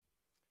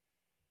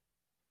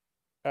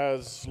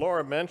As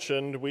Laura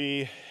mentioned,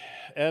 we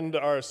end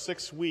our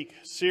 6-week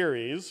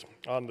series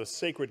on the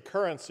sacred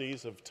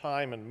currencies of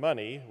time and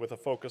money with a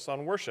focus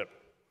on worship.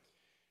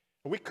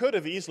 We could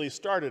have easily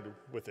started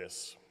with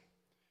this,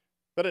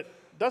 but it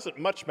doesn't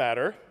much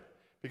matter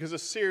because a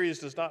series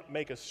does not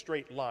make a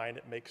straight line,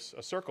 it makes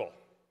a circle.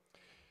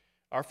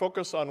 Our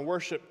focus on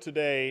worship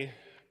today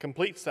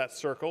completes that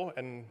circle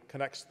and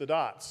connects the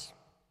dots.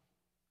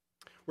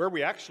 Where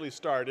we actually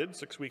started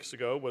 6 weeks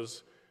ago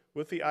was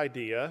with the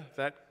idea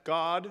that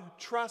God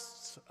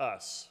trusts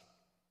us.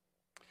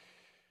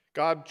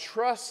 God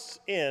trusts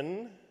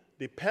in,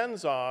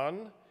 depends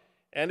on,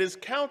 and is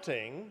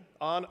counting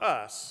on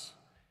us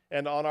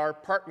and on our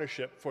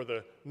partnership for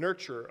the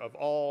nurture of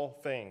all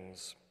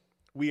things.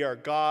 We are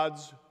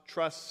God's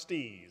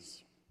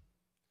trustees.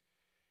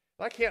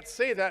 I can't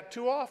say that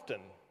too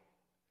often.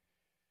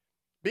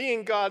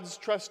 Being God's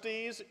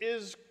trustees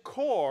is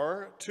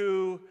core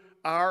to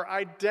our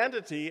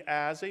identity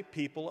as a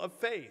people of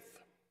faith.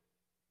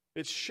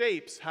 It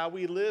shapes how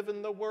we live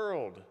in the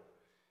world.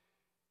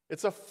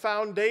 It's a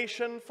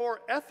foundation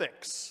for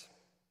ethics.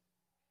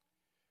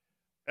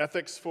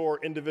 Ethics for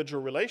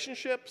individual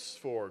relationships,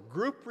 for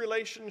group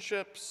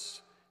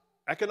relationships,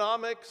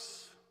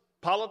 economics,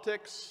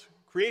 politics,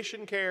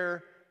 creation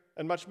care,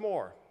 and much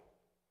more.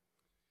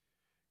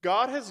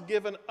 God has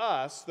given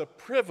us the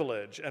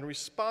privilege and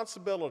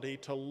responsibility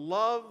to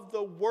love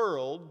the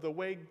world the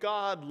way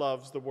God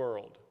loves the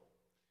world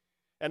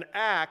and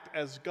act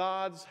as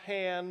God's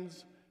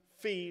hands,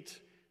 feet,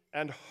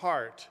 and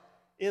heart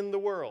in the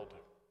world.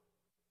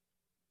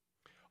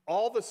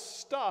 All the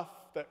stuff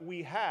that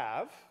we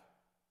have,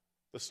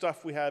 the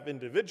stuff we have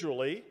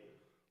individually,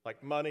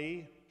 like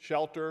money,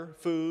 shelter,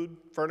 food,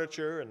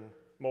 furniture, and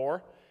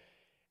more,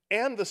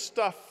 and the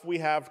stuff we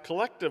have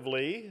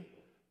collectively,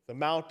 the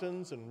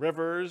mountains and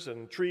rivers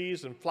and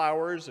trees and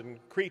flowers and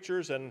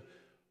creatures and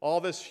all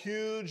this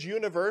huge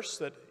universe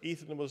that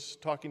Ethan was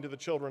talking to the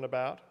children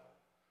about,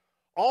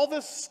 all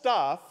this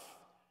stuff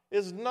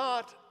is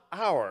not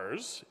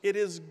ours, it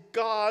is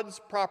God's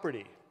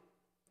property,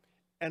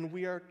 and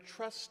we are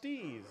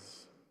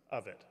trustees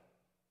of it.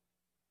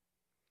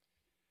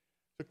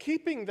 So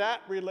keeping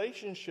that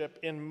relationship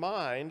in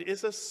mind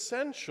is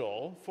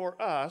essential for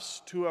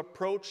us to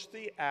approach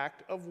the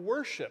act of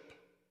worship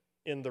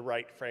in the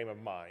right frame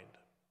of mind.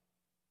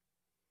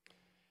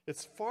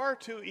 It's far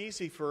too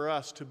easy for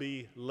us to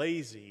be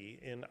lazy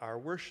in our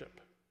worship.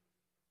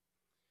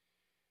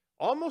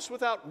 Almost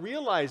without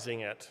realizing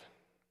it,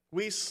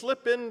 we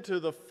slip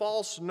into the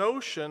false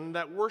notion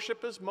that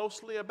worship is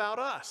mostly about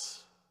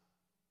us.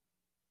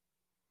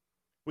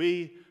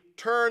 We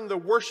turn the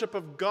worship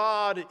of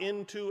God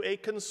into a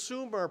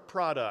consumer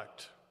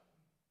product.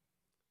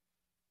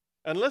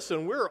 And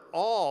listen, we're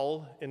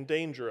all in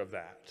danger of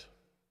that.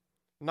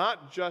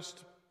 Not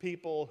just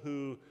people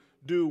who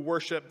do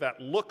worship that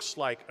looks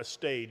like a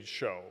stage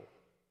show,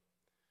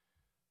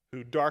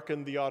 who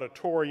darken the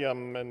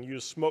auditorium and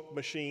use smoke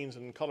machines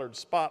and colored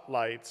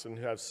spotlights and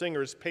who have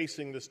singers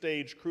pacing the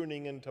stage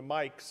crooning into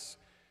mics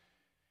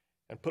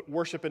and put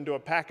worship into a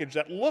package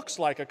that looks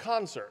like a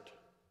concert.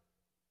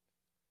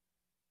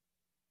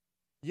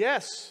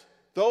 Yes,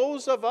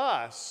 those of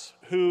us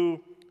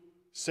who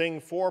sing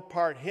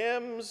 4-part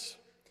hymns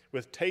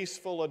with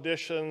tasteful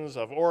additions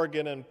of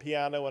organ and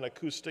piano and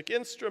acoustic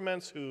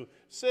instruments, who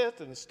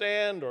sit and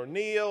stand or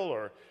kneel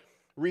or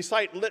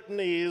recite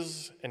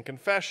litanies and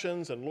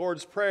confessions and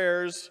Lord's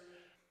prayers,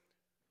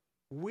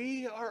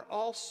 we are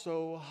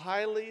also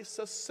highly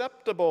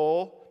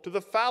susceptible to the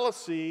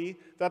fallacy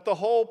that the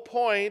whole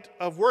point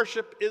of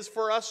worship is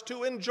for us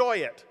to enjoy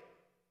it.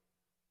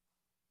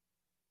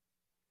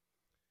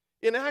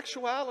 In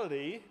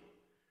actuality,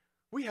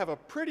 we have a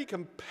pretty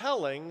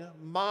compelling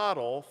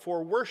model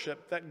for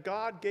worship that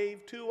God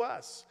gave to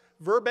us,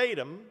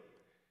 verbatim,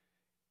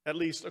 at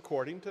least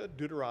according to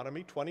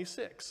Deuteronomy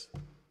 26.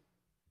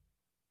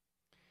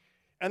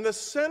 And the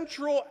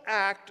central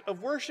act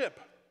of worship,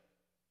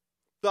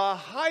 the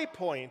high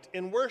point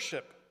in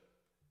worship,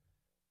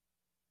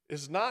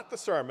 is not the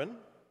sermon,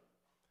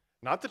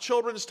 not the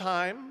children's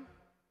time,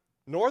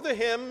 nor the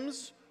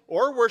hymns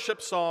or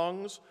worship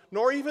songs,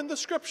 nor even the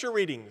scripture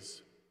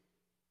readings.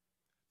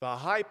 The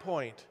high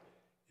point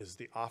is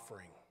the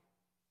offering.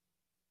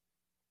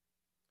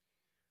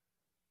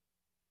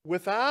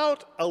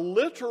 Without a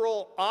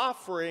literal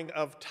offering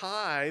of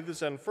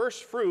tithes and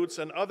first fruits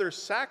and other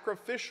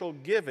sacrificial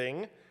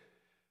giving,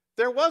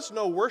 there was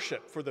no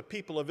worship for the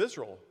people of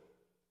Israel.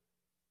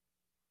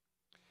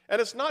 And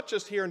it's not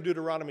just here in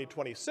Deuteronomy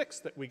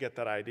 26 that we get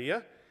that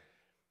idea.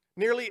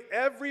 Nearly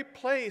every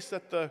place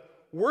that the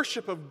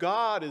worship of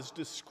God is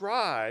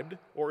described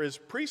or is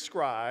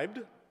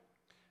prescribed,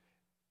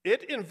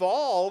 it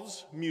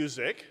involves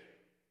music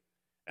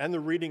and the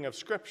reading of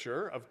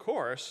Scripture, of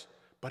course,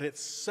 but it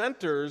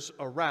centers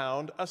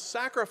around a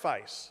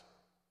sacrifice.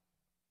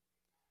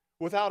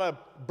 Without a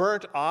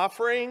burnt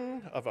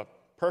offering of a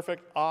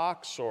perfect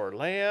ox or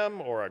lamb,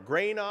 or a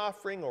grain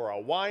offering, or a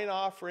wine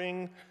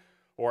offering,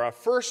 or a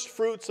first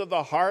fruits of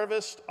the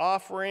harvest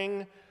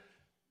offering,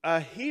 a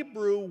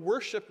Hebrew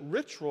worship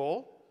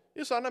ritual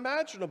is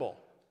unimaginable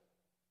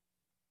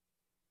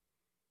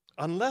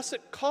unless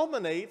it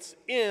culminates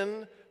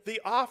in the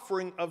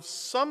offering of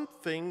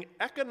something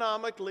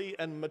economically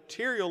and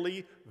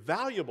materially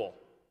valuable.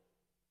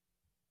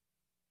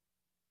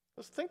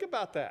 Let's think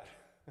about that.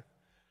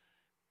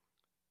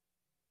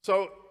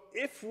 So,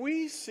 if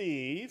we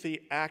see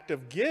the act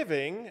of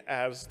giving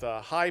as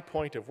the high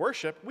point of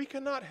worship, we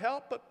cannot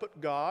help but put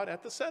God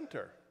at the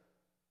center,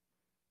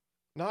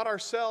 not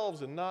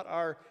ourselves and not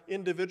our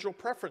individual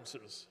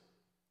preferences.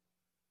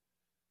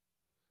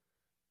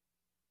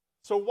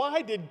 So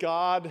why did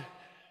God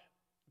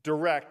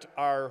direct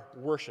our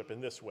worship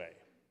in this way?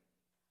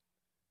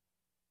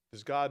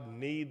 Does God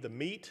need the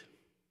meat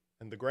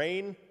and the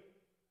grain?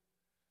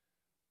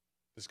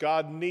 Does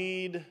God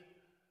need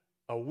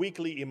a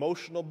weekly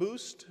emotional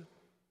boost?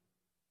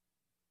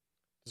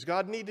 Does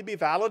God need to be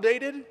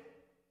validated?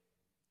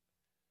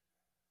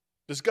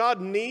 Does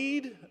God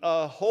need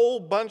a whole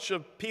bunch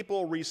of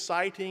people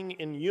reciting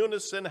in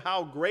unison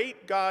how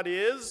great God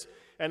is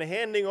and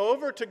handing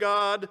over to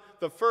God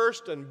the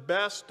first and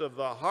best of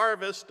the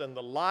harvest and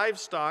the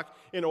livestock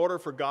in order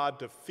for God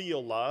to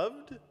feel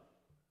loved?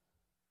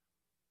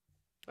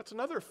 That's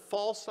another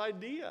false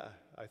idea,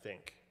 I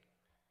think,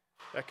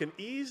 that can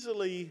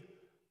easily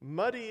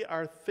muddy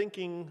our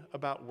thinking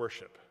about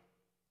worship.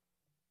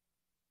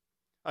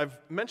 I've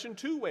mentioned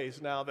two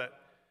ways now that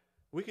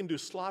we can do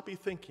sloppy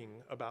thinking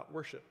about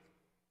worship.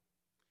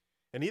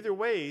 And either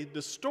way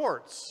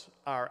distorts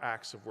our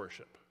acts of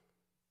worship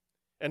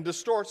and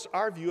distorts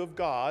our view of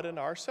God and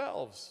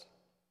ourselves.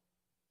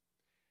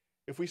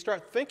 If we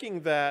start thinking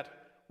that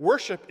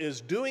worship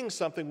is doing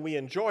something we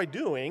enjoy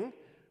doing,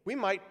 we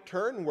might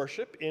turn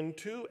worship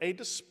into a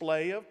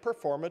display of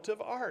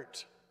performative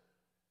art.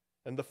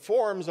 And the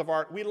forms of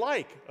art we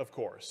like, of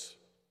course.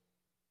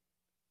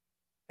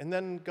 And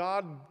then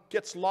God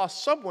gets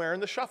lost somewhere in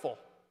the shuffle.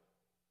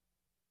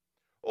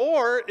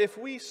 Or if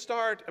we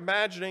start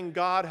imagining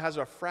God has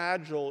a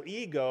fragile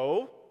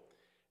ego,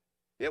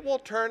 it will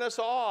turn us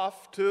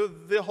off to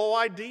the whole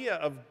idea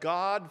of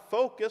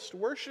God-focused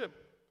worship.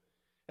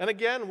 And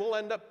again, we'll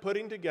end up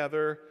putting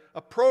together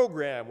a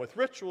program with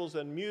rituals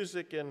and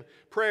music and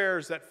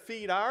prayers that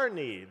feed our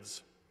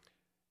needs.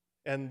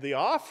 And the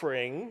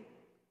offering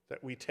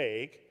that we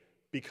take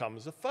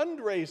becomes a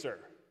fundraiser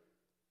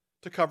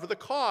to cover the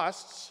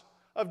costs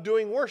of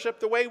doing worship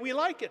the way we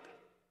like it.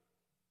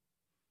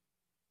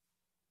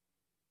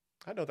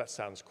 I know that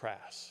sounds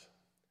crass.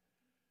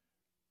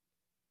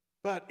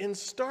 But in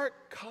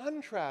stark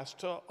contrast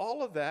to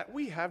all of that,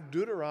 we have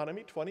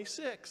Deuteronomy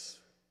 26.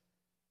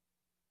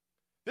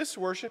 This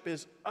worship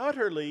is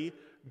utterly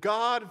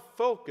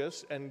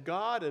God-focused and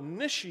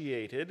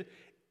God-initiated,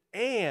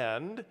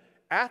 and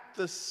at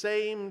the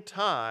same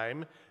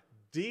time,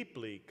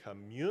 deeply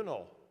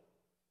communal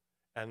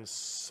and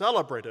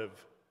celebrative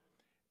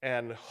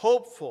and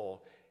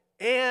hopeful,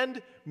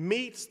 and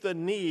meets the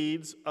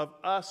needs of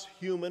us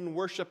human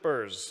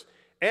worshipers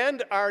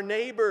and our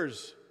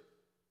neighbors,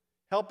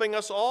 helping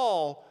us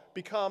all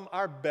become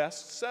our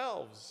best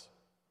selves.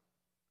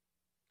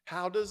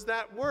 How does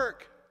that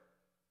work?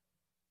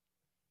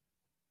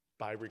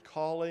 By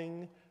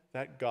recalling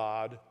that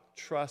God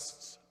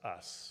trusts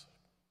us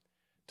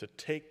to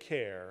take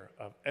care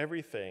of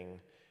everything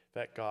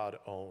that God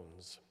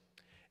owns.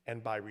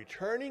 And by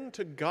returning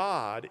to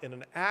God in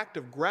an act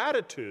of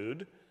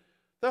gratitude,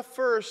 the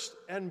first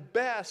and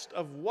best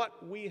of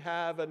what we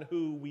have and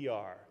who we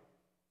are.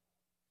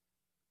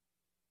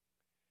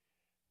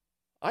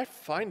 I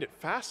find it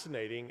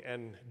fascinating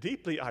and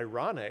deeply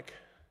ironic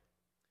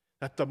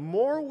that the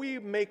more we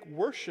make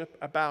worship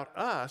about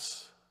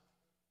us,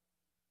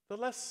 the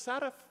less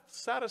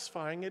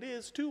satisfying it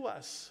is to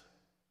us,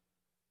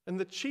 and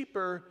the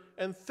cheaper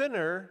and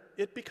thinner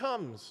it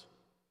becomes.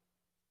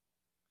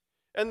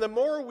 And the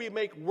more we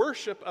make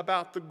worship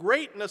about the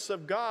greatness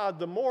of God,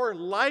 the more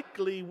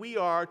likely we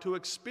are to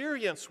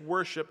experience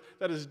worship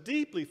that is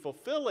deeply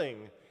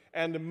fulfilling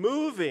and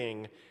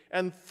moving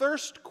and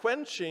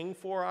thirst-quenching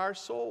for our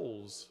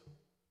souls.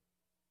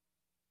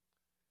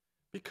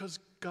 Because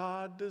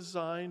God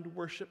designed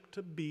worship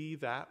to be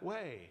that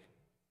way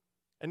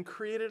and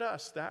created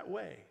us that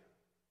way.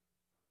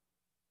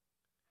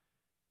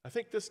 I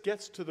think this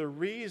gets to the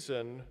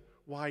reason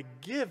why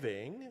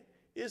giving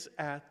is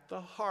at the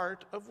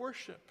heart of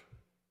worship.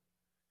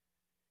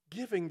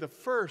 Giving the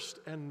first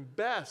and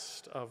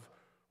best of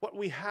what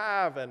we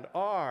have and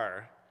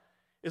are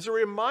is a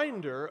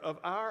reminder of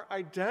our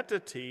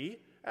identity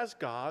as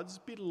God's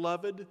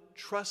beloved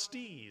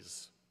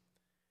trustees.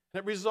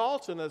 And it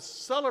results in a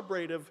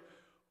celebrative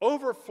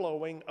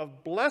overflowing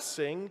of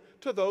blessing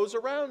to those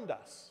around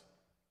us.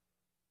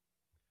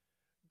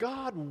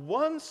 God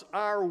wants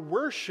our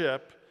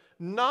worship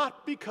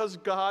not because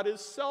God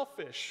is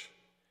selfish,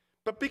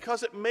 but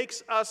because it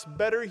makes us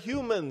better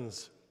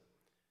humans,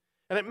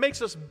 and it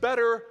makes us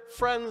better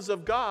friends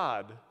of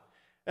God,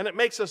 and it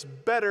makes us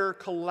better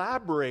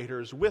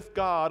collaborators with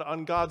God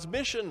on God's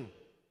mission.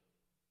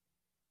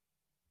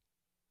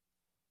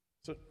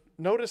 So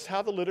notice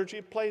how the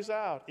liturgy plays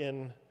out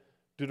in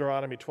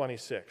Deuteronomy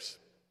 26.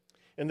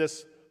 In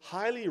this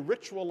highly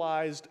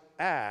ritualized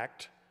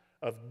act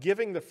of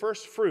giving the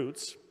first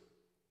fruits,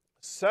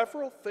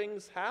 several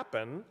things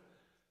happen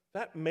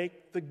that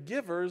make the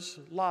givers'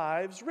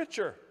 lives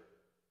richer.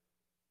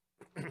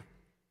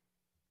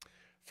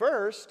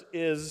 First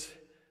is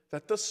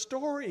that the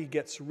story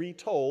gets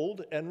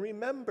retold and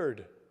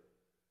remembered.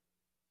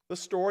 The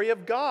story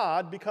of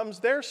God becomes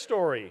their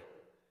story.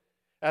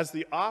 As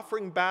the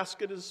offering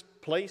basket is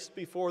placed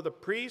before the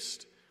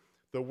priest,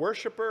 the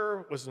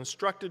worshiper was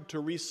instructed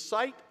to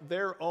recite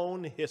their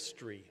own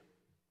history.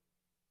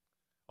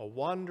 A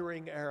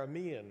wandering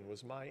Aramean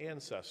was my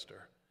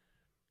ancestor.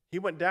 He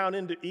went down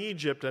into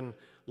Egypt and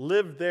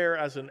lived there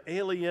as an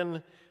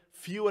alien,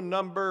 few in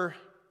number,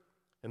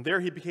 and there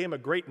he became a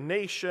great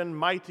nation,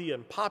 mighty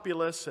and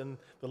populous, and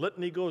the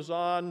litany goes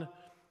on,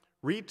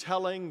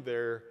 retelling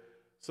their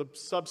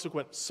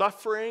subsequent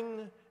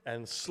suffering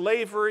and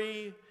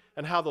slavery,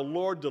 and how the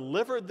Lord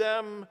delivered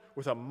them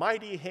with a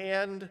mighty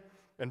hand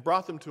and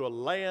brought them to a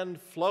land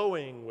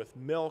flowing with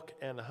milk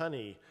and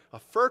honey, a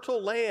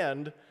fertile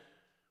land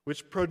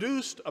which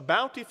produced a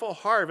bountiful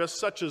harvest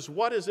such as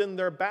what is in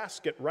their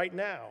basket right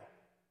now.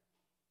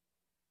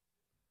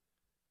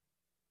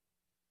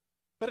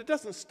 But it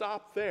doesn't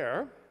stop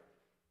there,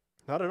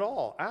 not at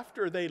all.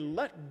 After they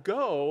let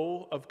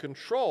go of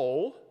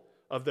control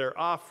of their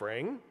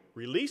offering,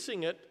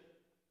 releasing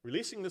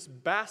this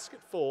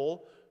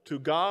basketful to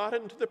God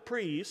and to the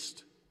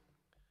priest,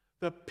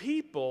 the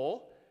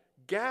people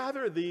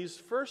gather these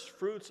first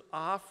fruits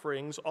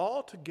offerings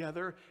all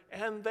together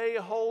and they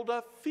hold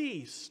a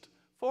feast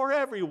for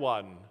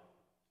everyone.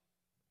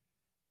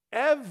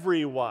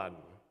 Everyone,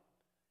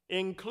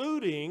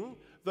 including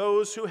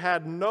those who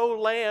had no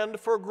land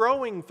for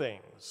growing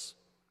things,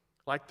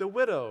 like the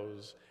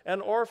widows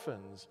and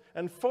orphans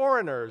and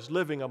foreigners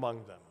living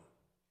among them.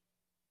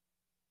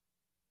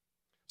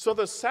 So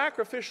the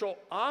sacrificial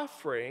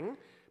offering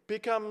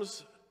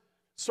becomes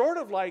sort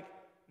of like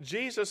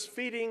Jesus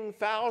feeding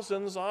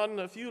thousands on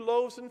a few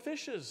loaves and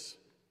fishes.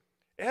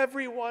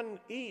 Everyone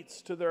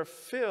eats to their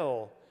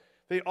fill.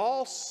 They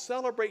all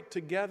celebrate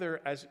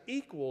together as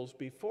equals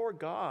before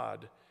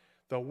God,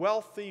 the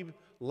wealthy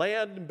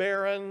land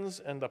barons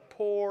and the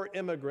poor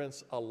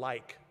immigrants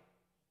alike.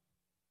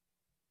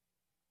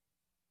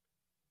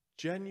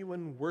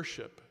 Genuine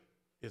worship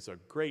is a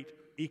great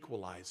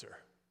equalizer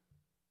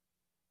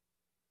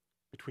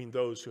between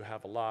those who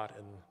have a lot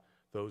and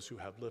those who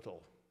have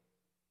little.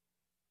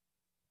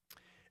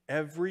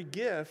 Every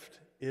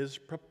gift is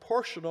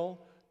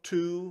proportional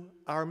to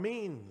our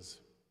means.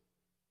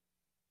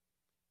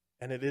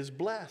 And it is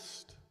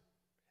blessed.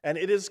 And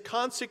it is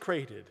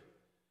consecrated.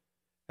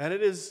 And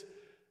it is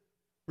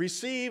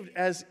received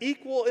as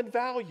equal in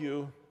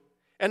value.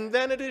 And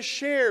then it is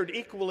shared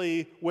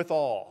equally with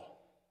all.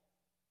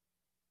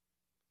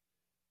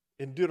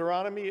 In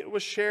Deuteronomy, it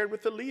was shared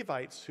with the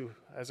Levites, who,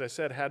 as I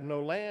said, had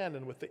no land,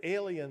 and with the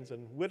aliens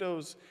and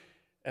widows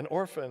and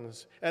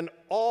orphans. And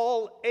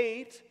all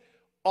ate,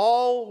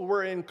 all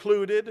were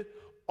included,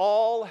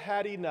 all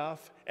had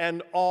enough,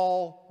 and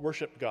all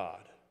worshiped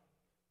God.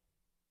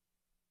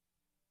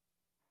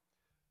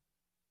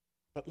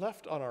 But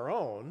left on our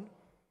own,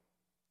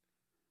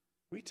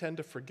 we tend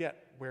to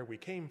forget where we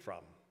came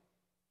from,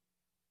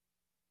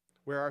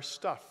 where our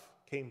stuff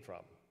came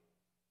from.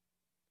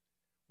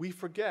 We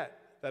forget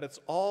that it's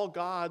all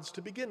God's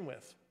to begin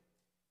with.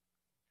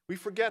 We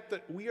forget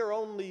that we are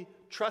only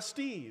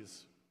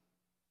trustees,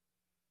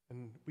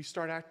 and we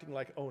start acting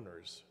like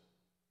owners.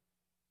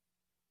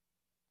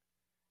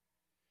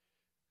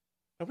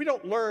 Now, we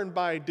don't learn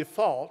by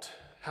default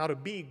how to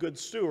be good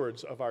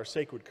stewards of our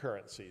sacred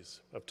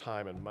currencies of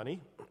time and money.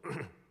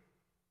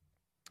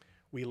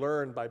 We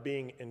learn by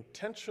being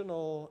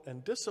intentional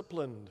and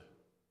disciplined.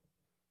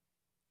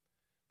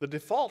 The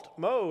default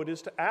mode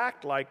is to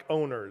act like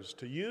owners,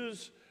 to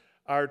use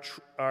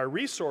our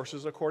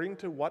resources according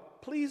to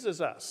what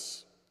pleases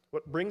us,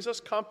 what brings us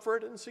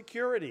comfort and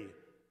security,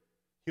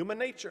 human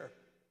nature.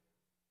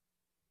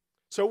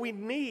 So we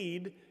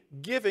need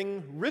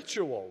giving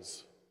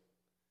rituals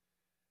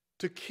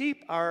to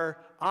keep our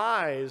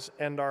eyes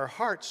and our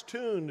hearts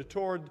tuned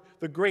toward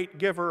the great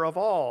giver of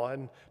all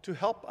and to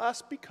help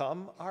us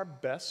become our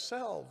best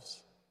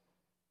selves.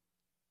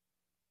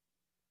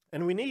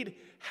 And we need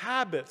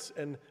habits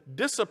and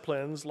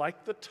disciplines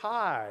like the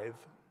tithe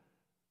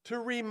to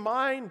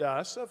remind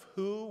us of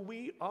who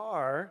we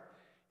are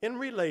in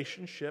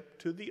relationship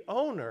to the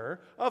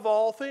owner of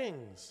all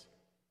things.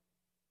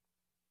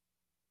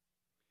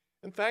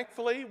 And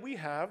thankfully, we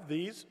have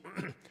these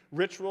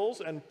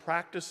rituals and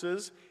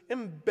practices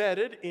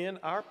embedded in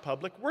our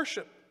public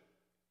worship,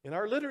 in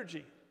our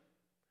liturgy.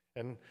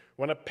 And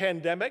when a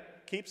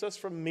pandemic keeps us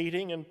from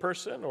meeting in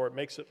person, or it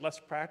makes it less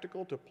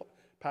practical to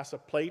pass a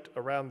plate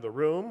around the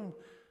room,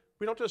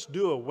 we don't just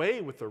do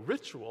away with the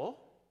ritual.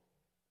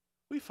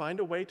 We find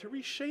a way to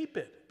reshape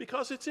it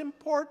because it's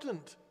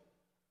important.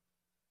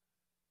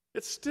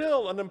 It's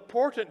still an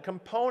important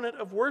component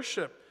of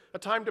worship, a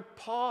time to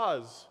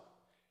pause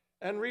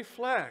and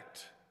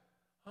reflect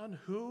on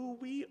who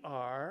we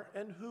are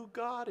and who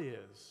God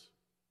is.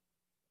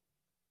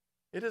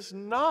 It is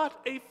not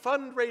a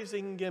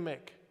fundraising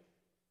gimmick.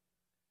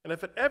 And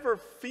if it ever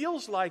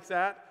feels like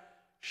that,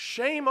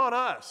 shame on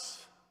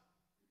us.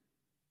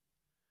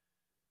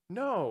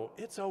 No,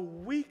 it's a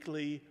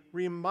weekly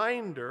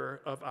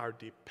reminder of our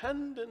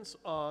dependence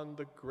on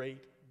the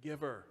great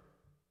giver.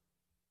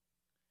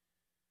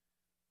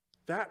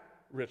 That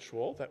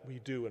ritual that we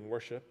do in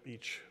worship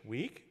each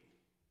week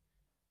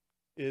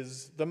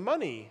is the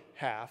money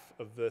half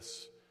of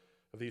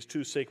these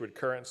two sacred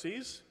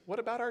currencies. What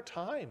about our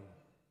time?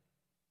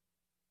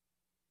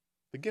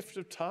 The gift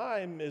of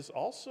time is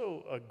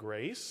also a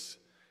grace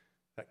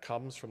that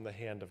comes from the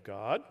hand of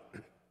God,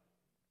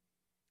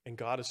 and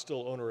God is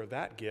still owner of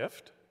that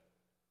gift.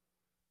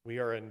 We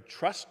are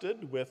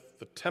entrusted with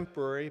the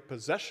temporary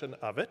possession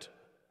of it.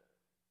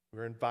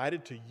 We're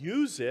invited to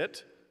use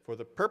it for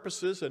the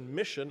purposes and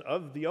mission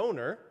of the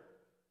owner.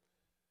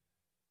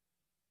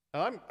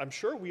 Now, I'm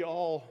sure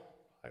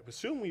I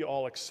assume we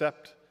all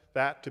accept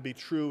that to be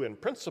true in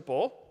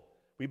principle.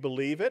 We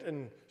believe it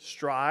and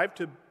strive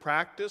to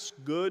practice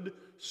good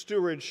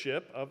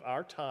stewardship of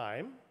our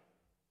time.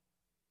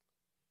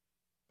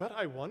 But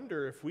I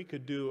wonder if we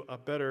could do a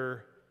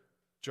better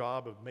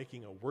job of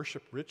making a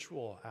worship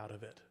ritual out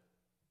of it.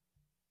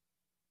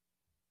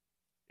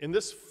 In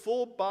this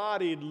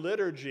full-bodied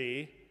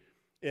liturgy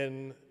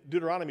in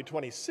Deuteronomy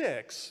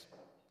 26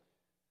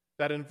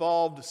 that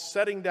involved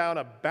setting down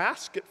a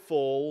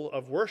basketful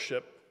of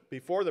worship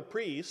before the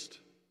priest,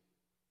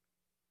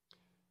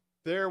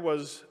 there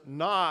was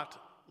not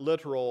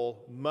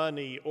literal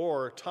money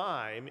or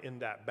time in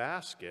that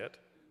basket,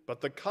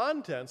 but the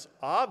contents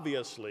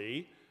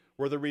obviously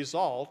were the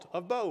result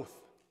of both.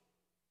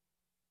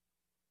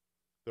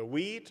 The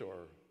wheat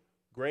or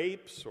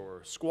grapes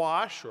or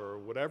squash or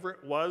whatever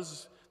it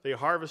was they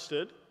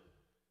harvested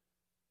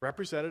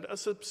represented a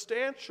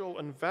substantial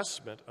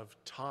investment of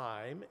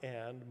time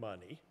and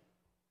money.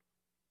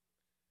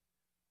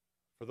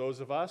 For those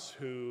of us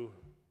who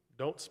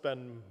don't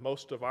spend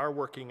most of our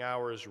working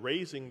hours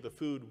raising the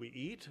food we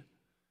eat,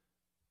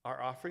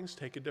 our offerings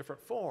take a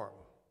different form.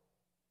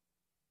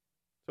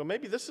 So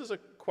maybe this is a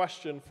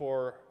question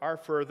for our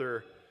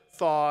further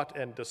thought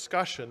and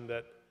discussion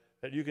that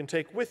you can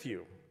take with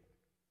you.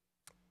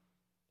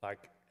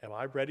 Like, am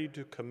I ready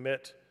to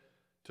commit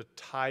to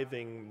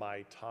tithing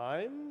my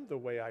time the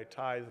way I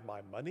tithe my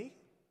money?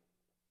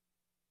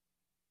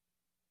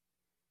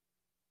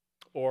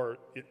 Or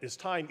is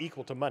time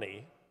equal to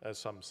money, as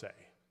some say?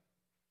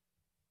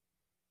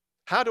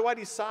 How do I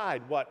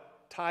decide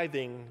what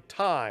tithing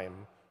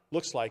time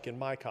looks like in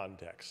my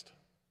context?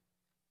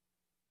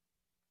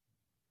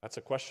 That's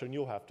a question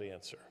you'll have to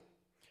answer.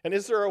 And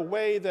is there a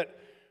way that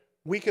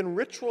we can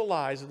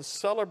ritualize and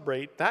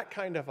celebrate that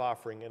kind of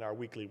offering in our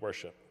weekly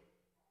worship?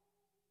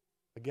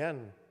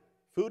 Again,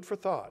 food for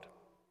thought.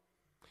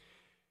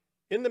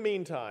 In the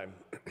meantime,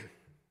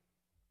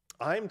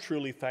 I'm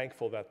truly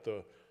thankful that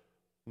the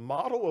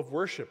model of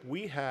worship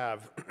we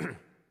have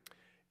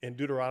in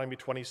Deuteronomy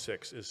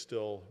 26 is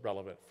still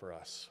relevant for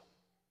us.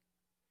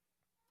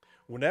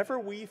 Whenever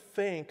we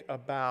think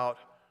about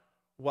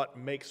what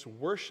makes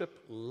worship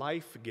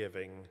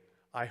life-giving,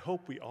 I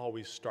hope we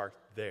always start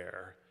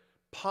there,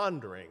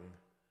 pondering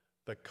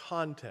the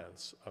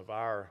contents of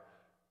our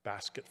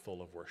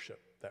basketful of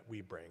worship that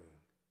we bring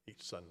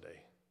each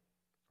Sunday,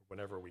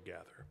 whenever we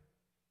gather.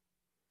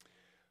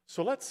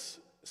 So let's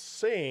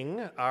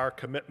sing our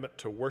commitment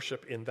to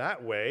worship in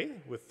that way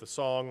with the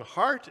song,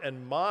 Heart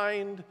and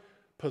Mind,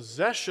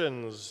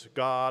 Possessions,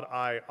 God,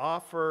 I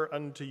Offer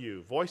Unto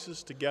You.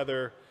 Voices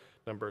together,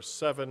 number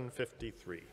 753.